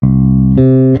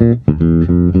and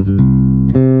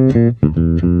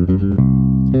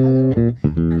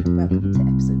welcome to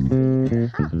episode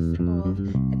 3.5 of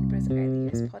Edinburgh's Early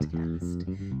Years podcast.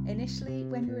 Initially,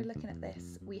 when we were looking at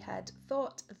this, we had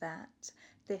thought that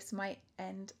this might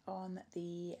end on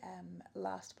the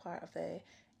last part of the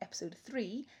episode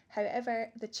 3. However,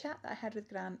 the chat that I had with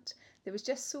Grant, there was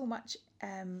just so much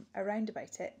around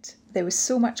about it. There was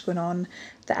so much going on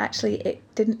that actually it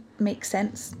didn't make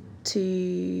sense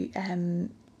to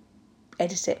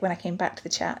edit it when I came back to the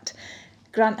chat.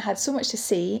 Grant had so much to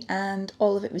say and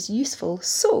all of it was useful,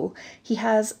 so he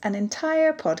has an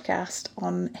entire podcast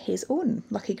on his own.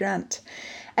 Lucky Grant.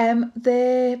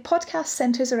 The podcast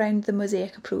centres around the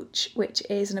mosaic approach, which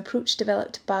is an approach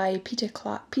developed by Peter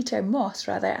Moss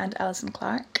and Alison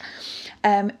Clark.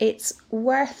 It's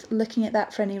worth looking at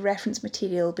that for any reference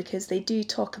material because they do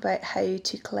talk about how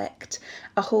to collect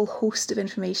a whole host of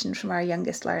information from our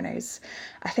youngest learners.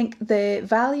 I think the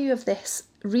value of this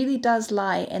really does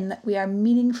lie in that we are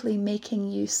meaningfully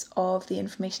making use of the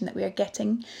information that we are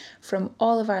getting from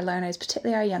all of our learners,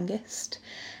 particularly our youngest.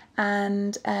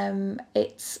 And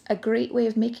it's a great way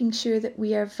of making sure that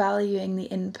we are valuing the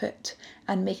input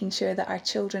and making sure that our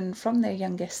children from their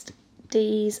youngest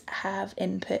days have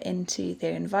input into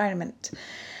their environment.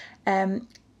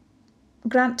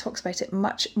 Grant talks about it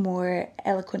much more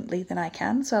eloquently than I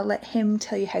can, so I'll let him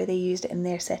tell you how they used it in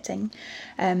their setting.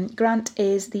 Grant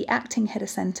is the acting head of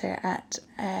centre at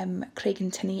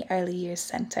Craigentinny Early Years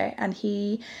Centre, and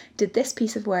he did this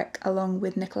piece of work along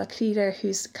with Nicola Creeder,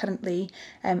 who's currently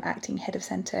acting head of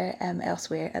centre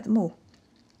elsewhere at the Mo.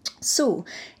 So,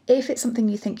 if it's something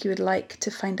you think you would like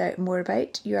to find out more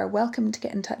about, you are welcome to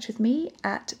get in touch with me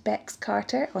at Bex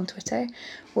Carter on Twitter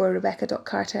or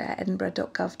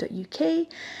rebecca.carter@edinburgh.gov.uk.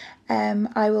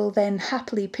 I will then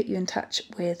happily put you in touch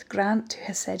with Grant, who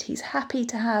has said he's happy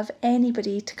to have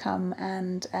anybody to come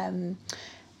and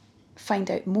find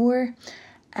out more.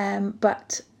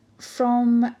 But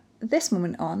from this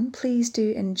moment on, please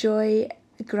do enjoy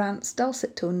Grant's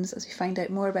dulcet tones as we find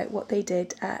out more about what they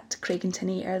did at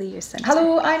Craigentinny Early Years Centre.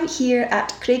 Hello, I'm here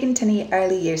at Craigentinny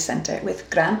Early Years Centre with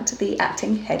Grant, the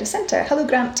acting head of centre. Hello,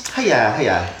 Grant.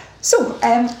 Hiya. So,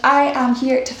 I am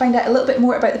here to find out a little bit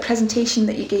more about the presentation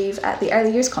that you gave at the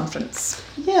Early Years Conference.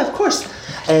 Yeah, of course.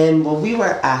 Well, we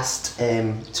were asked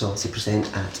to obviously present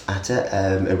at it.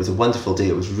 It was a wonderful day.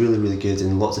 It was really, really good,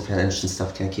 and lots of kind of interesting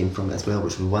stuff kind of came from it as well,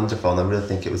 which was wonderful. And I really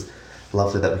think it was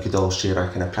lovely that we could all share our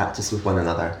kind of practice with one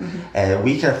another. Mm-hmm.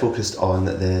 We kind of focused on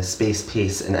the space,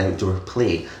 pace and outdoor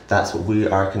play. That's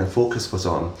what our kind of focus was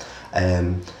on.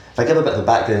 If I give a bit of a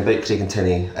background about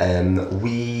Craigentinny,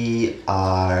 we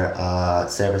are a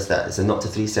service that is a 0 to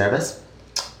 3 service,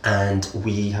 and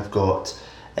we have got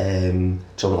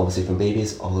children obviously from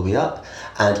babies all the way up,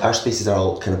 and our spaces are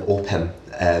all kind of open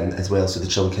as well, so the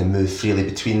children can move freely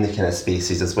between the kind of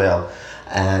spaces as well.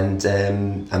 And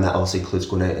that also includes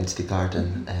going out into the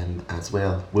garden as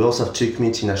well. We also have 2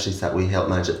 community nurseries that we help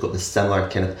manage. They've got the similar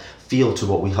kind of feel to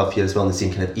what we have here as well, in the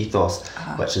same kind of ethos,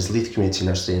 which is Leith Community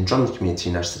Nursery and Drummond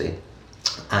Community Nursery.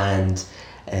 And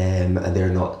they're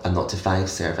not a 0 to 5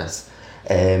 service.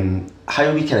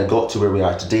 How we kind of got to where we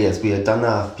are today is we had done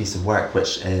a piece of work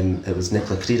which it was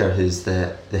Nicola Creeder, who's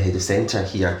the head of centre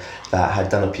here, that had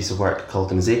done a piece of work called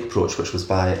the Mosaic Approach, which was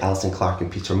by Alison Clark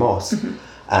and Peter Moss. Mm-hmm.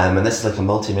 And this is like a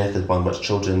multi-method one which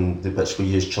we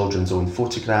use children's own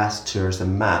photographs, tours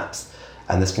and maps,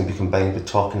 and this can be combined with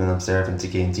talking and observing to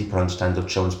gain deeper understanding of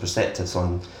children's perspectives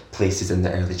on places in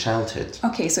their early childhood.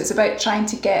 Okay, so it's about trying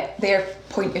to get their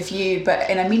point of view but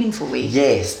in a meaningful way.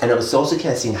 Yes, and it was also kind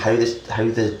of seeing how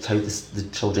the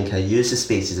children kind of use the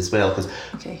spaces as well, because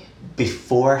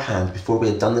beforehand, before we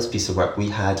had done this piece of work, we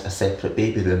had a separate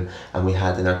baby room and we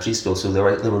had in our preschool, so they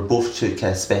were both 2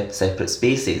 kind of separate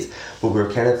spaces, but we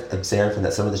were kind of observing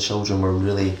that some of the children were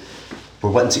wanting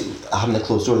to, having the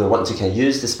closed door, they were wanting to kind of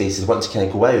use the spaces, wanting to kind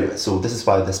of go out, so this is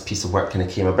why this piece of work kind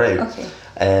of came about. Okay.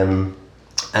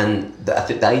 And I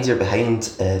think the idea behind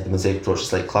the Mosaic Approach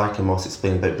is like Clark and Moss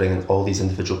explained about bringing all these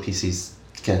individual pieces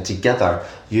kind of together,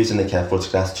 using the kind of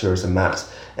photographs, tours and maps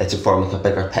to form like a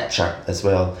bigger picture as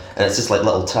well. And it's just like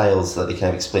little tiles that they kind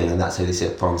of explain, and that's how they say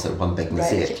it forms like one big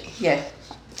mosaic. Right, yeah.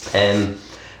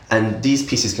 And these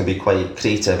pieces can be quite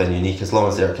creative and unique as long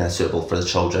as they're kind of suitable for the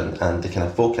children and the kind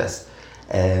of focus.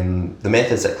 The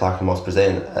methods that Clark and Moss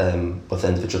present with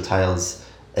individual tiles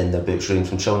in their books range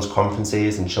from children's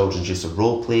conferences and children's use of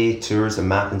role play, tours and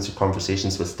mapping to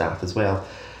conversations with staff as well.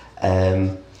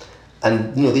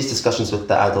 And these discussions with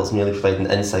the adults merely provide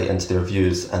an insight into their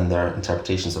views and their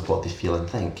interpretations of what they feel and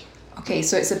think. Okay,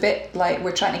 so it's a bit like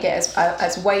we're trying to get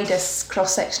as wide a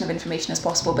cross-section of information as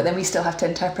possible, but then we still have to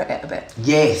interpret it a bit.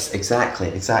 Yes, exactly.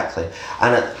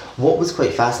 And what was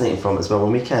quite fascinating from it as well,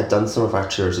 when we kind of done some of our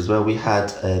tours as well, we had,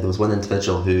 there was one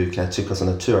individual who kind of took us on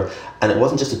a tour, and it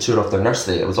wasn't just a tour of their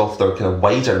nursery, it was of their kind of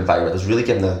wider environment. It was really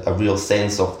giving a real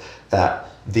sense of that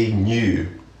they knew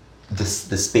the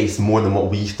space more than what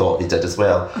we thought they did as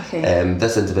well. Okay.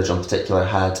 This individual in particular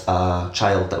had a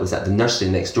child that was at the nursery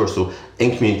next door. So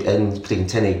in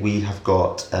Craigentinney, we have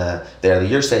got the early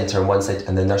years centre on one side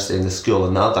and the nursery and the school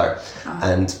on the other.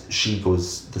 And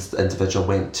this individual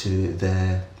went to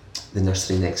the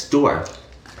nursery next door.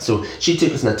 So she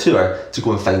took us on a tour to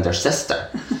go and find her sister.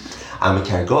 And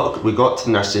we got to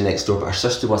the nursery next door, but her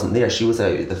sister wasn't there. She was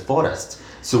out in the forest.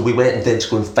 So we went and then to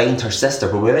go and find her sister,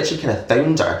 but we actually kind of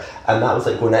found her, and that was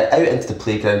like going out into the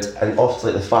playground and off to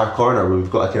like the far corner where we've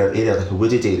got a kind of area, like a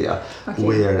wooded area,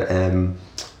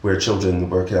 where children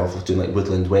were kind of doing like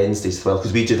Woodland Wednesdays as well,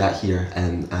 because we do that here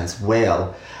as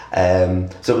well.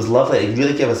 So it was lovely. It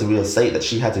really gave us a real sight that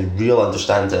she had a real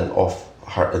understanding of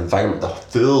her environment, the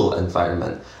full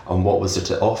environment, and what was there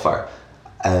to offer.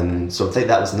 So I think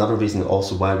that was another reason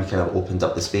also why we kind of opened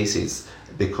up the spaces,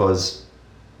 because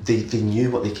they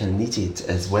knew what they kind of needed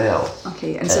as well.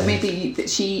 Okay, and so maybe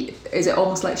is it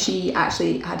almost like she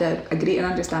actually had a greater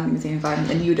understanding of the environment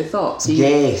than you would have thought? So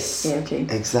Yes. Yeah, okay.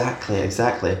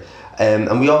 Exactly.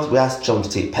 And we asked children to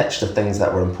take pictures of things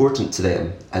that were important to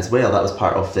them as well. That was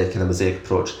part of the kind of mosaic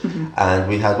approach. Mm-hmm. And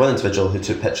we had one individual who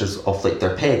took pictures of like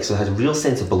their pegs, so they had a real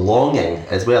sense of belonging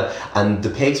as well. And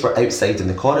the pegs were outside in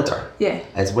the corridor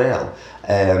as well.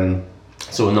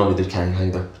 So normally they'd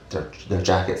hang their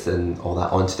jackets and all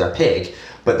that onto their peg,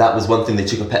 but that was one thing they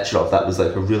took a picture of. That was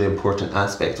like a really important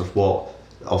aspect of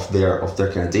their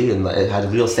kind of day, and it had a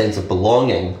real sense of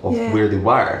belonging of where they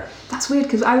were. That's weird,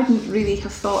 because I wouldn't really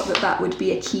have thought that would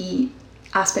be a key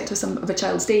aspect of a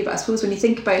child's day, but I suppose when you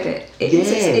think about it,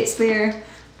 it's their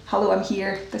hello, I'm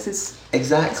here. This is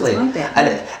exactly. This is my bit.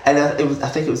 I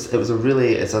think it was a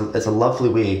really it's a lovely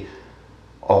way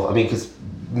of, I mean, because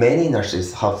many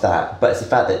nurseries have that, but it's the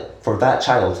fact that for that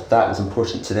child that was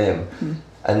important to them. Mm-hmm.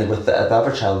 And with the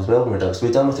other child as well, we were done. So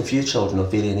we've done with a few children of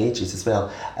varying ages as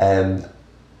well, and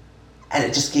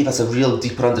it just gave us a real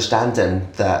deeper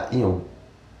understanding that, you know,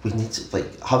 we need to,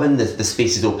 like, having the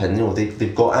spaces open, you know,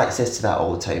 they've got access to that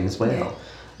all the time as well.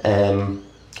 Yeah.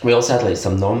 We also had like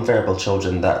some non-verbal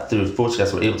children that through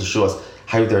photographs were able to show us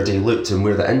how their day looked and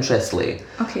where the interest lay.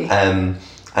 Okay. And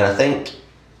I think,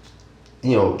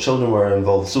 you know, children were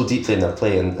involved so deeply in their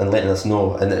play and letting us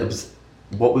know, and it was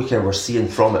what we kind of were seeing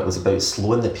from it was about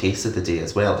slowing the pace of the day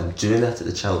as well, and doing it at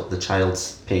the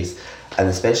child's pace, and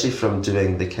especially from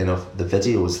doing the kind of the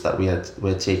videos that we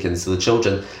had taken. So the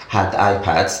children had the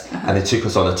iPads and they took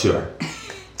us on a tour,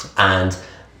 and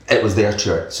it was their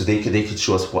tour, so they could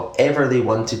show us whatever they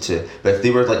wanted to. But if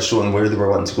they were like showing where they were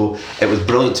wanting to go, it was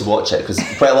brilliant to watch it, because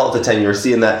quite a lot of the time you were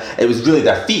seeing that it was really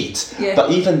their feet. Yeah.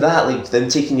 But even that, like them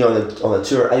taking you on a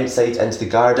tour outside into the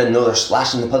garden, no, they're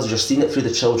splashing the puddles. You're seeing it through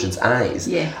the children's eyes.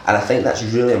 Yeah. And I think that's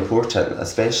really important,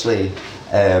 especially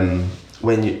when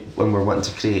we're wanting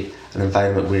to create an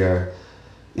environment where,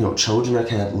 you know, children are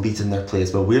kind of leading their play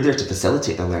as well. We're there to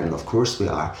facilitate their learning, of course we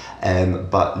are,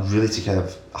 but really to kind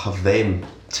of have them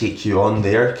take you on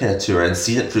their kind of tour and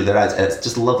see it through their eyes, and it's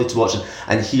just lovely to watch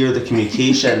and hear the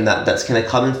communication that's kind of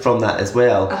coming from that as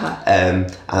well.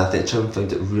 And I think children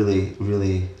found it really,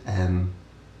 really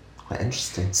quite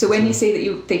interesting. So when you say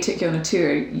that they took you on a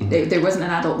tour, there wasn't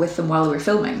an adult with them while they were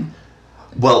filming?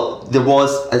 Well, there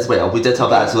was as well. We did have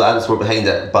that, so the adults were behind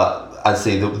it, but I'd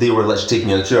say they were literally taking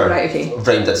you on a tour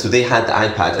around it. So they had the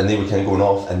iPad and they were kind of going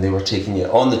off and they were taking you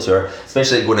on the tour,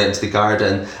 especially going into the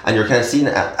garden, and you're kind of seeing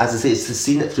it, as I say, it's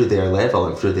seeing it through their level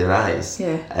and through their eyes.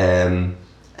 Yeah.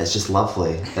 It's just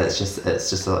lovely.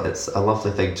 It's a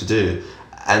lovely thing to do,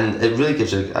 and it really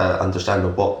gives you an understanding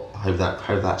of how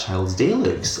that child's day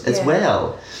looks as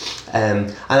well.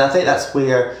 And I think that's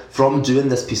where, from doing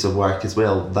this piece of work as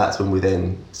well, that's when we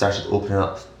then started opening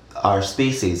up our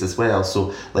spaces as well.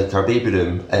 So like our baby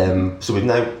room, so we've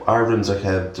now, our rooms are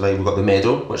kind of divided. We've got the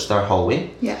meadow, which is our hallway,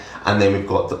 and then we've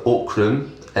got the oak room,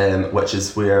 which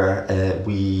is where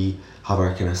we have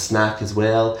our kind of snack as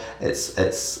well.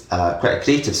 It's quite a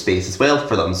creative space as well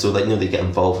for them, so like, you know, they get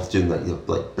involved with doing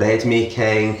like bread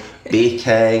making,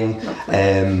 baking,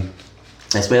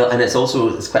 as well. And it's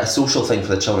quite a social thing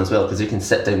for the children as well, because they can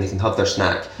sit down, they can have their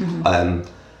snack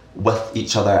with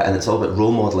each other, and it's all about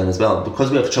role modelling as well. Because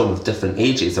we have children with different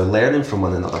ages, they're learning from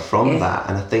one another from that,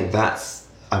 and I think that's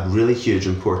a really huge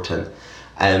important.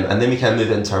 And then we kind of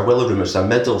move into our willow room, which is our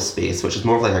middle space, which is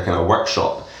more of like a kind of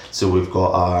workshop So we've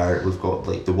got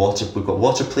water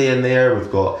play in there.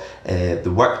 We've got the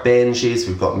workbenches.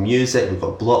 We've got music. We've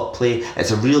got block play.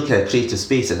 It's a real kind of creative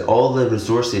space, and all the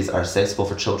resources are accessible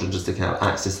for children just to kind of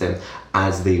access them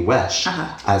as they wish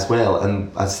as well. And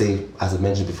as I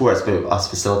mentioned before, it's about us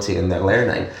facilitating their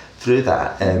learning through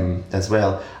that as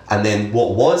well. And then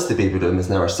what was the baby room is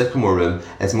now our Sycamore room.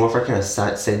 It's more of a kind of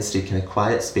sensory, kind of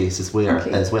quiet space as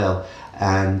well.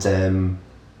 And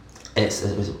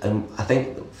I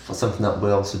think something that we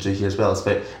also do here as well.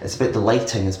 It's about the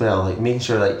lighting as well, like making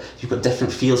sure like you've got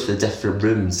different feels for the different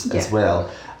rooms as well.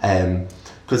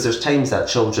 Because there's times that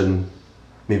children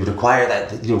maybe require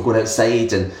that, going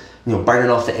outside and burning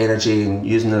off the energy and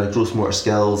using their gross motor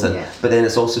skills, but then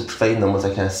it's also providing them with a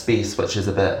kind of space which is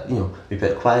a bit, maybe a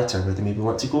bit quieter, where they maybe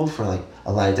want to go for like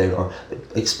a lie down or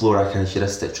explore our kind of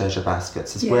heuristic treasure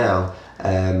baskets as well.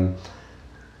 And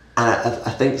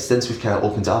I think since we've kind of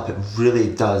opened it up, it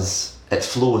really does. It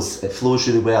flows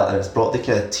really well, and it's brought the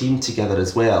kind of team together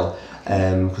as well.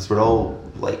 Because we're all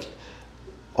like,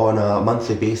 on a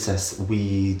monthly basis,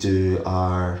 we do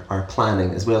our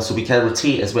planning as well. So we kind of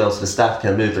rotate as well, so the staff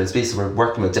kind of move around space. So we're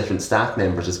working with different staff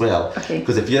members as well.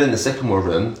 Because if you're in the Sycamore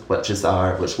room, which was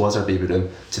our baby room,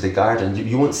 to the garden,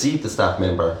 you won't see the staff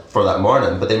member for that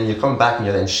morning. But then when you come back and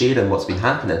you're then sharing what's been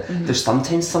happening, there's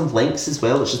sometimes some links as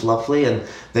well, which is lovely. And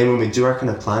then when we do our kind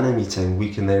of planning meeting, we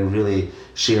can then really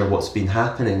share what's been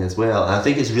happening as well. And I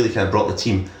think it's really kind of brought the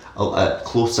team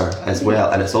closer as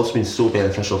well, and it's also been so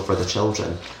beneficial for the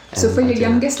children. So for your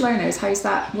youngest learners,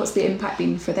 what's the impact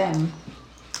been for them?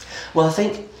 Well, I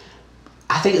think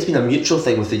it's been a mutual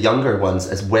thing with the younger ones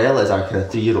as well as our kind of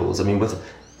 3-year-olds. I mean,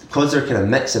 because they're kind of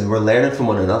mixing, we're learning from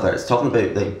one another. It's talking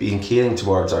about like being caring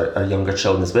towards our younger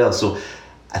children as well. So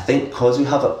I think because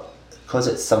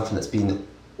it's something that's been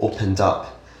opened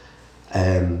up,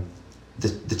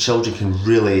 the children can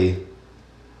really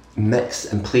mix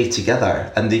and play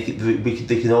together, and they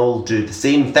can all do the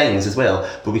same things as well,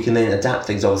 but we can then adapt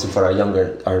things obviously for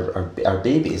our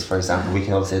babies, for example. We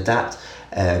can obviously adapt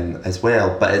as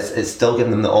well, but it's still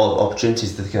giving them all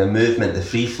opportunities, the kind of movement, the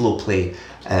free flow play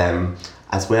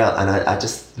as well. And I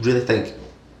just really think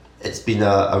it's been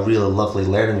a really lovely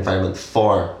learning environment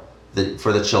for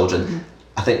the children.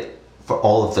 I think for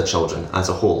all of the children as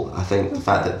a whole. I think the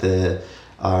fact that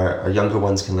our younger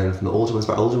ones can learn from the older ones,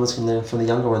 but our older ones can learn from the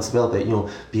younger ones as well,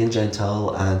 about being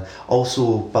gentle, and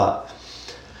also about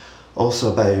I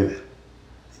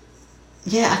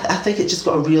think it just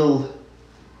got a real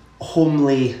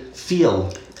homely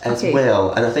feel as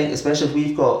well. And I think especially if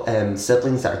we've got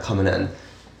siblings that are coming in,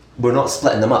 we're not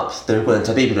splitting them up. They're going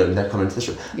into a baby room, they're coming into this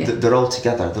room. They're all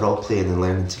together, they're all playing and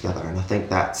learning together, and I think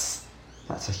that's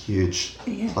a huge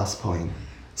plus point.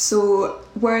 So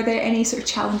were there any sort of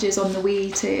challenges on the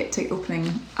way to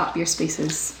opening up your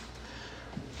spaces?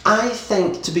 I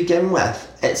think to begin with,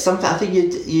 it's something. I think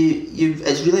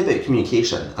it's really about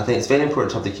communication. I think it's very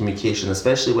important to have the communication,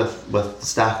 especially with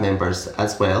staff members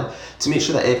as well, to make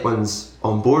sure that everyone's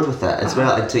on board with it as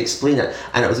well, and to explain it.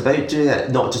 And it was about doing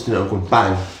it, not just going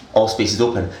bang, all spaces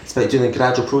open. It's about doing a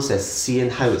gradual process, seeing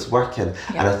how it's working.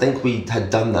 And I think we had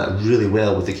done that really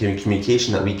well with the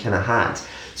communication that we kind of had.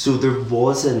 So there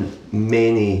wasn't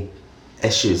many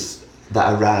issues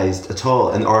that arised at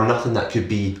all, or nothing that could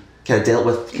be kind of dealt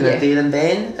with there and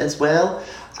then as well.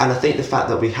 And I think the fact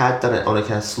that we had done it on a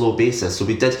kind of slow basis, so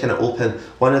we did kind of open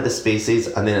one of the spaces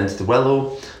and then into the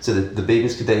willow, so that the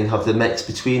babies could then have the mix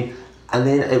between, and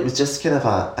then it was just kind of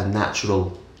a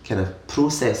natural kind of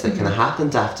process that kind of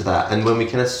happened after that. And when we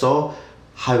kind of saw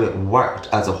how it worked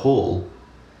as a whole,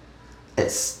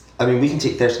 we can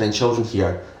take 39 children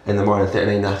here in the morning,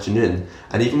 39 in the afternoon,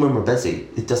 and even when we're busy,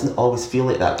 it doesn't always feel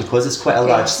like that, because it's quite a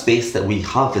large space that we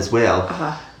have as well.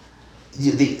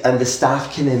 And the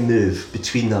staff can then move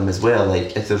between them as well.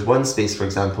 Like if there's one space, for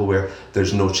example, where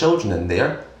there's no children in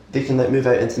there, they can move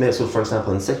out into the meadow. So for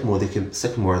example, in Sycamore,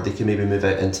 they can maybe move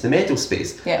out into the meadow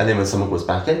space, and then when someone goes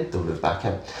back in, they'll move back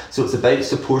in. So it's about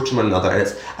supporting one another,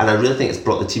 and I really think it's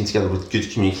brought the team together with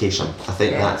good communication. I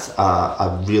think that's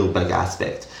a real big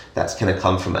aspect that's kind of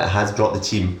come from it. It has brought the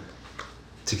team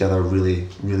together really,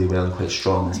 really well, and quite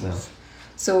strong as well.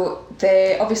 So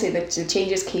obviously the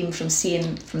changes came from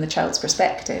seeing from the child's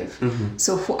perspective.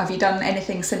 So have you done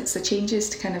anything since the changes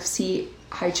to kind of see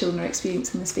how children are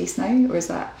experiencing the space now, or is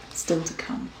that still to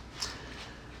come?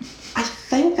 I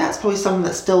think that's probably something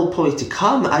that's still probably to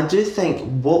come. I do think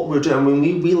what we're doing,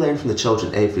 we learn from the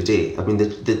children every day. I mean,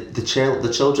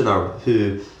 the children are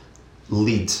who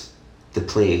lead the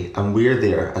play, and we're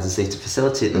there, as I say, to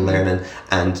facilitate the learning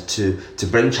and to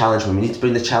bring challenge when we need to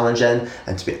bring the challenge in,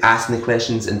 and to be asking the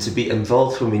questions and to be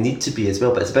involved when we need to be as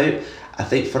well. But it's about, I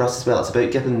think for us as well, it's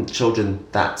about giving children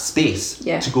that space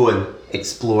Yeah. to go and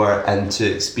explore and to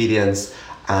experience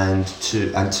and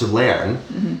to learn,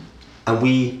 and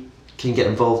we can get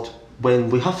involved when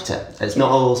we have to. It's not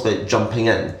always about jumping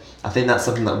in. I think that's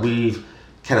something that we've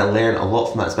kind of learned a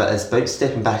lot from that. It's about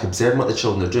stepping back, observing what the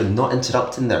children are doing, not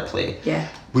interrupting their play. Yeah.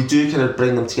 We do kind of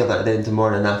bring them together at the end of the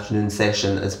morning and afternoon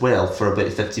session as well for about a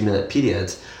 15-minute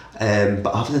period.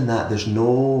 But other than that, there's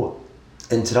no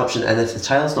interruption. And if the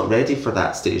child's not ready for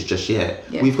that stage just yet,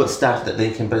 we've got staff that they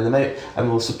can bring them out and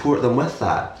we'll support them with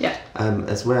that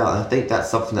as well. And I think that's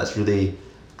something that's really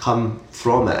come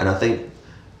from it. And I think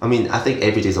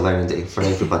every day's a learning day for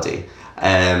everybody,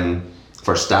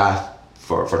 for staff,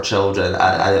 for children.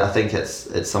 I think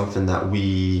it's something that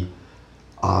we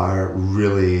are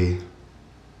really...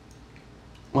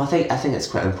 Well, I think it's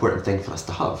quite an important thing for us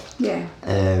to have. Yeah.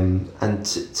 And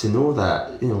to know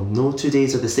that, no 2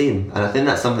 days are the same. And I think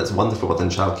that's something that's wonderful within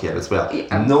childcare as well.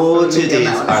 Yeah, no 2 days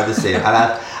are the same. and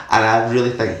I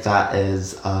really think that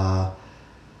is...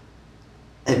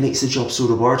 it makes the job so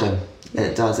rewarding.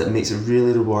 It does. It makes it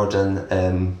really rewarding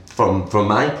from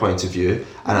my point of view,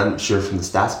 and I'm sure from the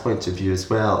staff's point of view as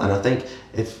well. And I think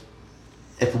if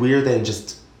we're then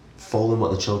just following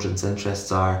what the children's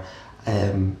interests are,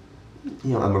 and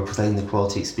we're providing the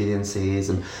quality experiences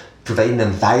and providing the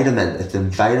environment, if the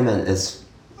environment is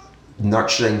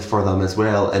nurturing for them as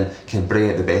well and can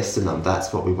bring out the best in them,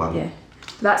 that's what we want. Yeah,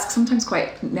 that's sometimes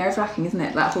quite nerve-wracking, isn't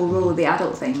it? That whole role of the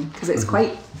adult thing, because it's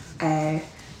quite...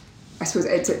 I suppose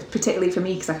it's particularly for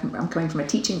me because I'm coming from a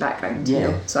teaching background,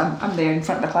 so I'm there in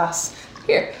front of the class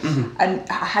here, and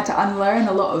I had to unlearn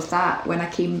a lot of that when I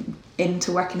came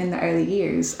into working in the early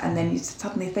years, and then you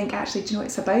suddenly think, actually, do you know,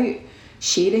 it's about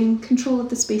sharing control of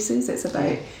the spaces, it's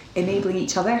about enabling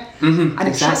each other,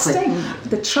 and trusting.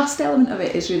 The trust element of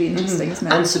it is really interesting, isn't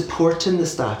it? And supporting the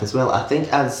staff as well. I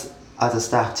think as a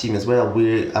staff team as well,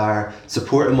 we are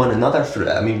supporting one another through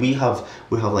it. I mean, we have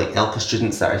like ELCA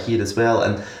students that are here as well,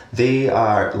 and they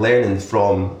are learning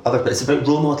from other. But it's about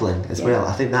role modelling as well.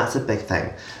 I think that's a big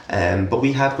thing. But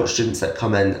we have got students that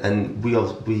come in, and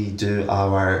we do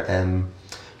our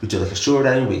we do like a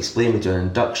showdown. We explain. We do an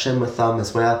induction with them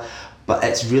as well. But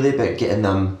it's really about getting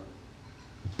them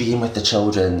being with the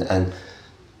children and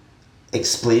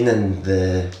explaining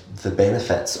the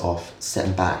benefits of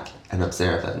sitting back and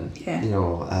observing,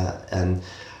 and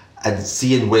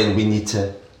seeing when we need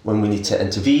to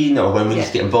intervene or when we need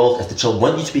to get involved. If the children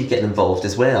want you to be getting involved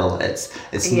as well, it's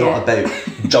not about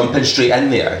jumping straight in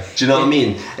there. Do you know what I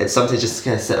mean? It's sometimes just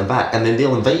kind of sitting back, and then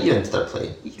they'll invite you into their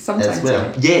play. Sometimes as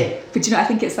well. Yeah. But I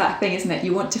think it's that thing, isn't it?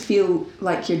 You want to feel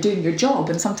like you're doing your job,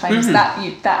 and sometimes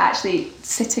that actually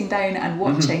sitting down and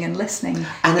watching and listening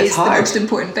is the most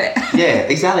important bit. Yeah,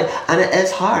 exactly, and it is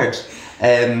hard.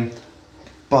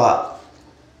 But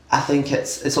I think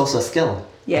it's also a skill.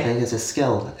 Yeah. I think it's a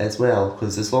skill as well,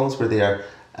 because as long as we're there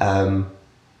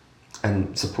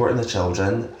and supporting the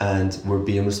children and we're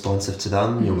being responsive to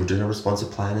them, we're doing our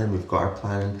responsive planning, we've got our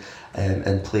planning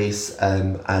in place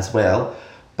as well,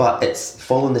 but it's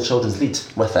following the children's lead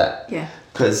with it. Yeah.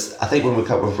 Because I think when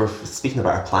we're speaking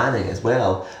about our planning as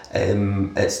well,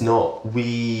 it's not,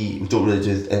 we don't really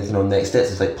do anything on next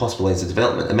steps. It's like possible lines of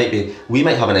development. It might be, we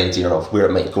might have an idea of where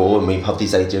it might go, and we have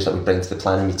these ideas that we bring to the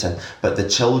planning meeting, but the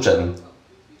children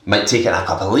might take it in a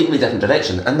completely different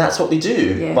direction, and that's what we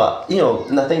do. Yeah. But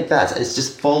and I think it's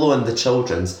just following the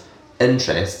children's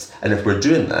interests, and if we're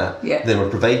doing that, then we're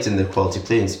providing the quality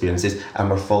playing experiences, and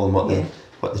we're following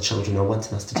what the children are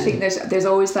wanting us to do. I think there's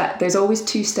always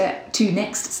two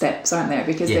next steps, aren't there?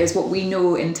 Because there's what we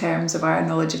know in terms of our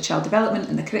knowledge of child development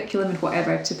and the curriculum and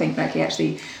whatever, to think that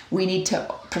actually we need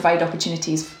to provide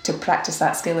opportunities to practice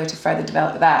that skill or to further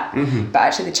develop that. But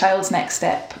actually the child's next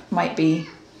step might be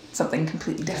something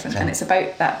completely different, and it's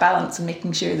about that balance and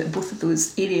making sure that both of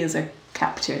those areas are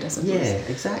captured, I suppose. Yeah,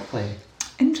 exactly.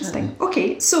 Interesting.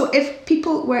 Okay, so if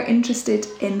people were interested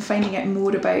in finding out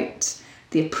more about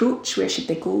the approach, where should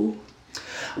they go?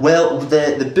 Well,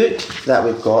 the book that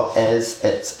we've got is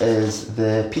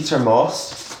the Peter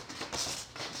Moss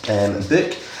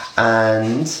book,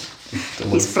 and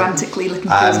he's frantically looking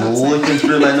through his notes. I'm looking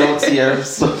through my notes here.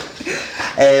 So,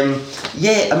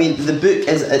 I mean, the book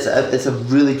is it's a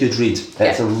really good read.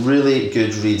 It's a really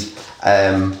good read,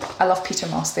 I love Peter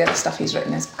Moss. The other stuff he's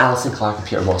written is Alison Clark and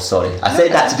Peter Moss, sorry. I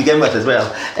said that to begin with as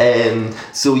well.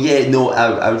 So yeah, no,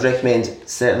 I would recommend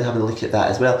certainly having a look at that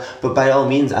as well. But by all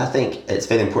means, I think it's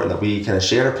very important that we kind of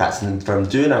share our practice, and from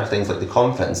doing our things like the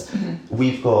conference,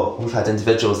 we've had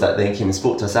individuals that then came and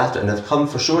spoke to us after, and have come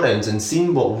for showdowns and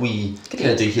seen what we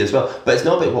kind of do here as well. But it's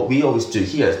not about what we always do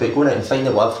here, it's about going out and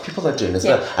finding what other people are doing as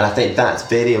well. And I think that's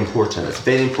very important. It's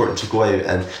very important to go out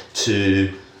and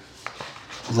to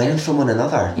learn from one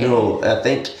another. You know, I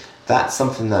think that's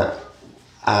something that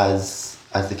as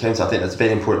the council, I think that's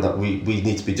very important that we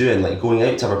need to be doing, like going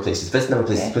out to other places, visiting other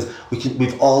places, because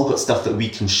we've all got stuff that we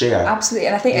can share. Absolutely,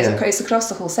 and I think it's across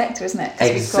the whole sector, isn't it?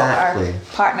 Exactly. We've got our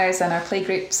partners and our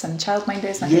playgroups and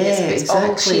childminders, and I think it's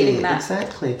all sharing that.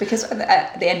 Exactly. Because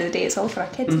at the end of the day, it's all for our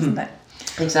kids, isn't it?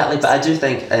 Exactly, but I do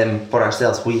think for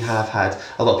ourselves, we have had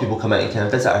a lot of people come out and kind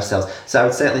of visit ourselves. So I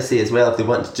would certainly say as well, if they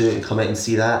want to do it and come out and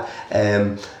see that,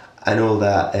 I know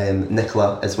that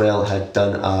Nicola as well had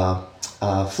done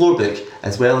a floor book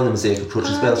as well in the Mosaic approach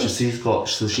as well.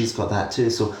 So she's got that too.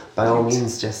 So by all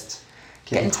means, just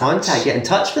get in contact, get in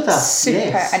touch with us. Super.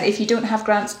 Yes. And if you don't have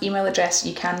Grant's email address,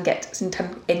 you can get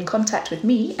in contact with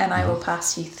me, and I will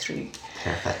pass you through.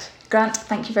 Perfect. Grant,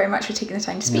 thank you very much for taking the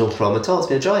time to speak. No problem at all. It's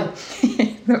been a joy.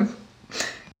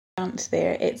 Grant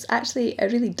there. It's actually a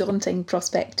really daunting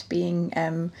prospect being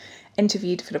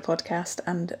interviewed for a podcast,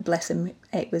 and bless him,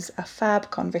 it was a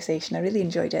fab conversation. I really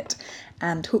enjoyed it,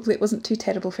 and hopefully it wasn't too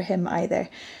terrible for him either.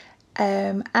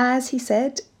 As he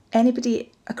said,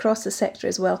 anybody across the sector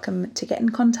is welcome to get in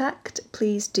contact.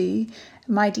 Please do.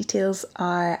 My details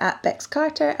are at Bex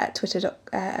Carter at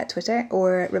Twitter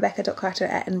or rebecca.carter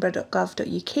at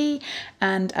edinburgh.gov.uk,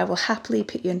 and I will happily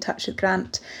put you in touch with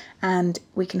Grant, and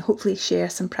we can hopefully share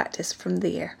some practice from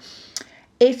there.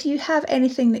 If you have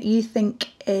anything that you think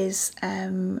is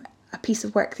a piece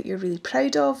of work that you're really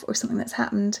proud of, or something that's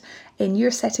happened in your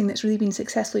setting that's really been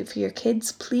successful for your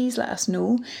kids, please let us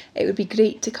know. It would be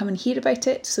great to come and hear about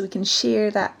it so we can share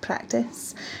that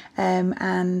practice,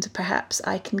 and perhaps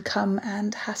I can come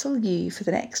and hassle you for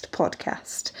the next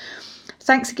podcast.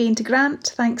 Thanks again to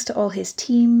Grant, thanks to all his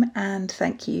team, and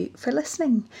thank you for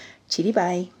listening. Cheery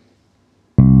bye.